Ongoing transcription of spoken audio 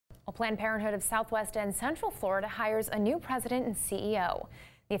Planned Parenthood of Southwest and Central Florida hires a new president and CEO.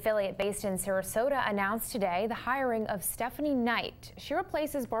 The affiliate based in Sarasota announced today the hiring of Stephanie Knight. She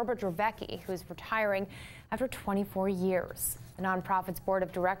replaces Barbara Dravecki, who is retiring after 24 years. The nonprofit's board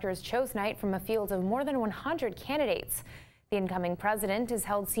of directors chose Knight from a field of more than 100 candidates. The incoming president has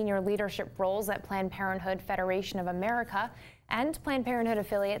held senior leadership roles at Planned Parenthood Federation of America and Planned Parenthood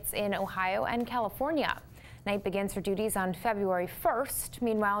affiliates in Ohio and California. Knight begins her duties on February 1st.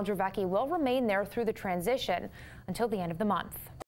 Meanwhile, Dravecki will remain there through the transition until the end of the month.